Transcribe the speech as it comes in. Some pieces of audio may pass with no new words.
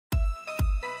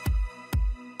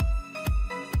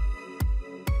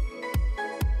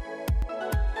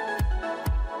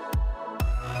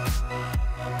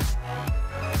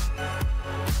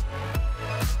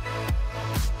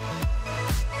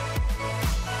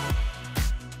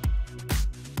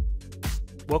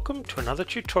Welcome to another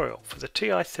tutorial for the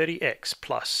TI-30X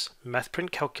Plus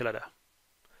MathPrint Calculator.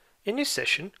 In this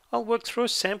session, I'll work through a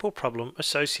sample problem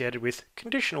associated with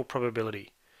conditional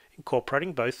probability,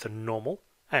 incorporating both the normal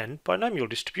and binomial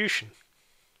distribution.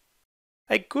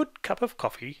 A good cup of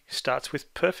coffee starts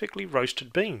with perfectly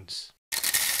roasted beans.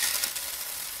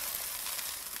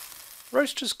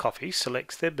 Roaster's Coffee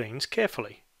selects their beans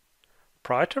carefully.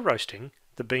 Prior to roasting,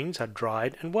 the beans are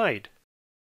dried and weighed.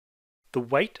 The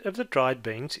weight of the dried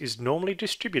beans is normally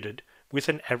distributed with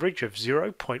an average of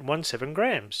 0.17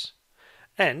 grams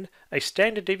and a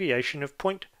standard deviation of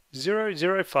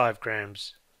 0.005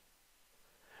 grams.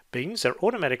 Beans are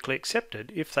automatically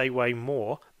accepted if they weigh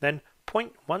more than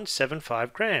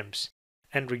 0.175 grams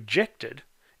and rejected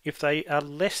if they are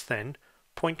less than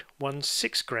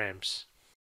 0.16 grams.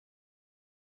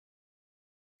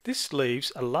 This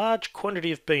leaves a large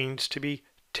quantity of beans to be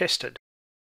tested.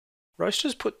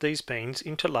 Roasters put these beans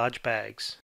into large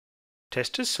bags.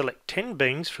 Testers select 10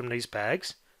 beans from these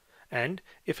bags, and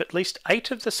if at least 8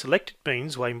 of the selected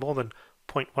beans weigh more than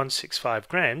 0.165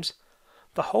 grams,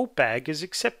 the whole bag is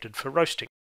accepted for roasting.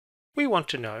 We want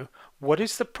to know what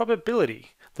is the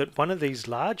probability that one of these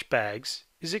large bags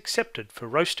is accepted for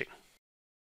roasting.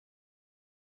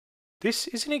 This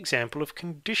is an example of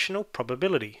conditional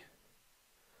probability.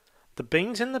 The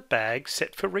beans in the bag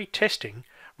set for retesting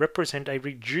represent a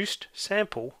reduced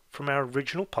sample from our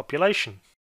original population.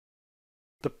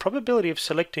 The probability of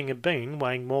selecting a bean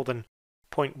weighing more than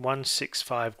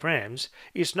 0.165 grams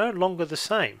is no longer the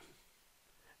same.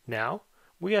 Now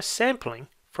we are sampling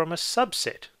from a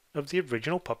subset of the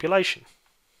original population.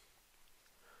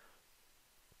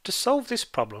 To solve this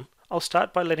problem, I'll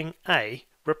start by letting A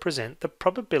represent the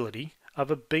probability of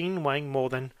a bean weighing more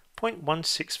than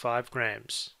 0.165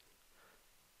 grams.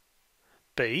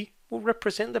 B will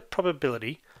represent the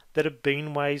probability that a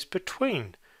bean weighs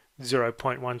between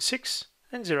 0.16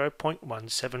 and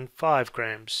 0.175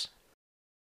 grams.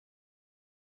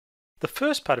 The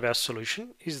first part of our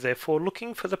solution is therefore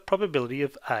looking for the probability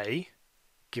of A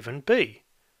given B.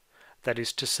 That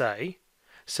is to say,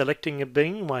 selecting a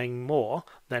bean weighing more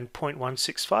than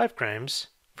 0.165 grams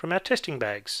from our testing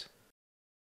bags.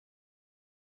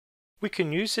 We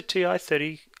can use the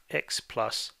TI-30X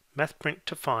Plus MathPrint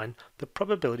to find the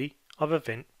probability of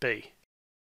event B.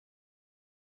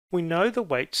 We know the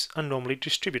weights are normally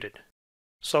distributed,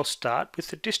 so I'll start with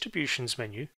the distributions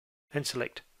menu and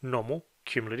select normal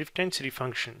cumulative density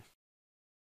function.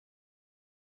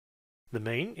 The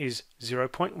mean is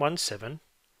 0.17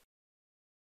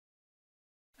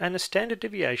 and the standard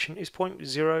deviation is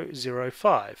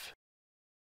 0.005.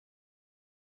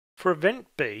 For event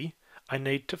B, I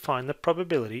need to find the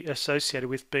probability associated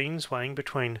with beans weighing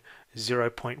between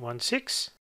 0.16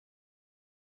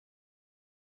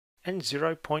 and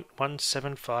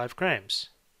 0.175 grams.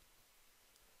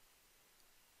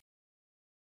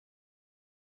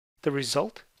 The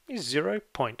result is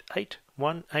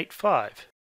 0.8185.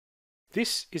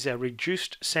 This is our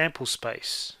reduced sample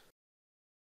space.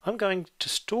 I'm going to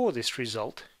store this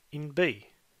result in B.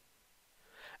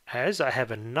 As I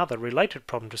have another related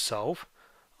problem to solve,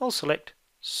 I'll select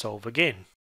Solve Again.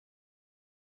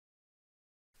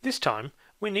 This time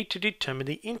we need to determine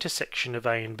the intersection of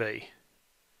A and B.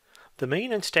 The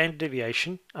mean and standard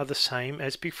deviation are the same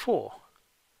as before.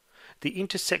 The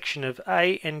intersection of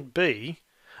A and B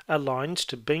aligns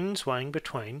to beans weighing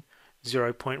between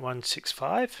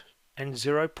 0.165 and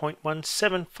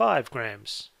 0.175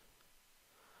 grams.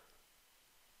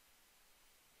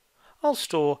 I'll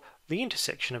store the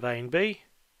intersection of A and B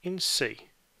in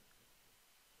C.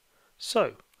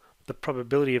 So, the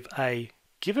probability of A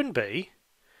given B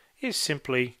is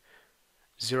simply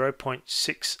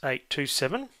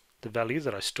 0.6827, the value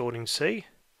that I stored in C,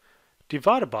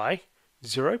 divided by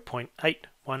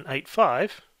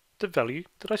 0.8185, the value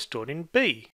that I stored in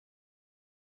B.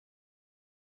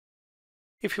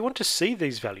 If you want to see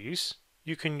these values,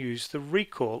 you can use the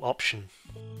recall option.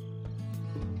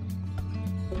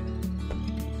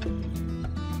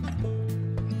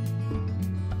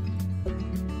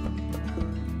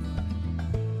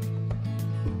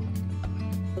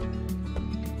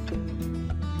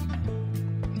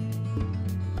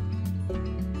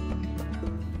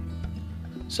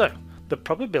 So, the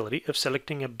probability of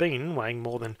selecting a bean weighing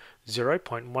more than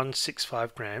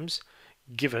 0.165 grams,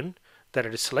 given that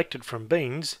it is selected from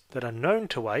beans that are known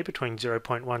to weigh between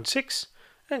 0.16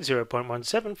 and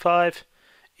 0.175,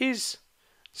 is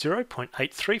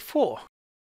 0.834.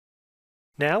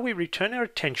 Now we return our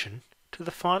attention to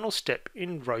the final step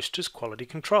in Roaster's quality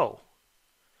control.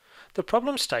 The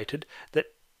problem stated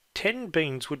that 10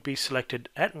 beans would be selected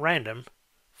at random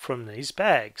from these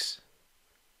bags.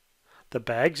 The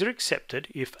bags are accepted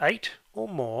if 8 or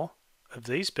more of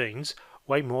these beans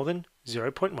weigh more than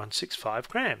 0.165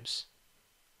 grams.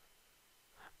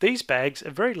 These bags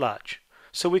are very large,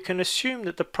 so we can assume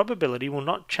that the probability will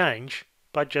not change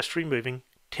by just removing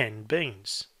 10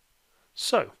 beans.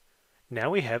 So,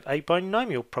 now we have a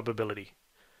binomial probability.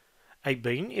 A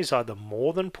bean is either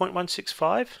more than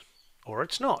 0.165 or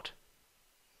it's not.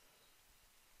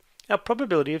 Our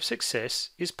probability of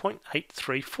success is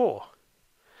 0.834,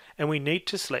 and we need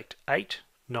to select 8,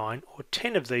 9 or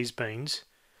 10 of these beans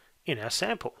in our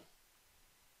sample.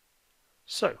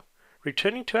 So,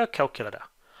 returning to our calculator,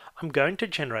 I'm going to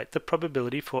generate the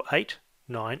probability for 8,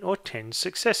 9 or 10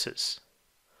 successes.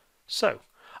 So,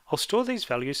 I'll store these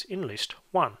values in list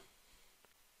 1.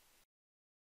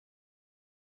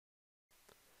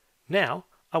 Now,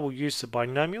 I will use the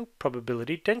binomial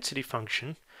probability density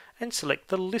function and select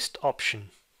the list option.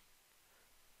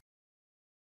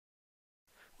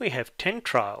 We have 10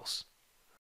 trials.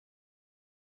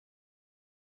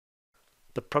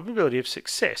 The probability of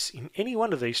success in any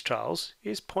one of these trials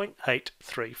is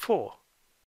 0.834.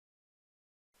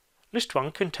 List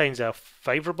 1 contains our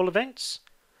favourable events,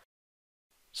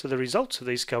 so the results of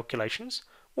these calculations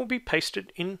will be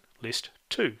pasted in list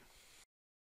 2.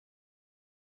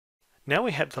 Now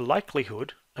we have the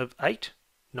likelihood of 8,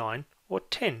 9 or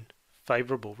 10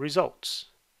 favourable results.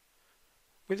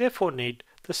 We therefore need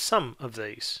the sum of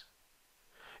these.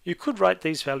 You could write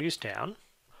these values down,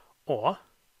 or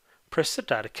press the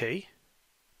data key,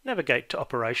 navigate to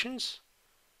operations,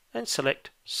 and select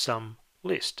Sum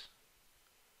List.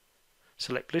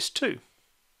 Select List 2.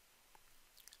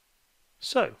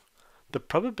 So, the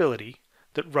probability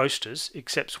that Roasters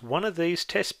accepts one of these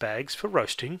test bags for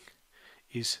roasting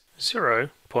is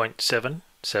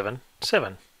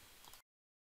 0.777.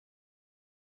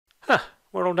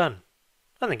 We're all done.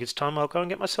 I think it's time I'll go and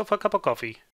get myself a cup of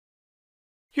coffee.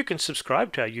 You can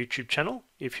subscribe to our YouTube channel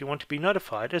if you want to be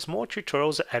notified as more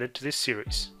tutorials are added to this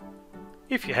series.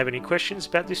 If you have any questions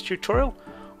about this tutorial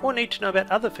or need to know about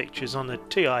other features on the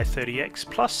TI-30X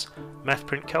Plus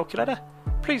MathPrint calculator,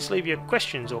 please leave your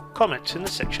questions or comments in the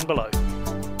section below.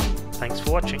 Thanks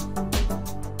for watching.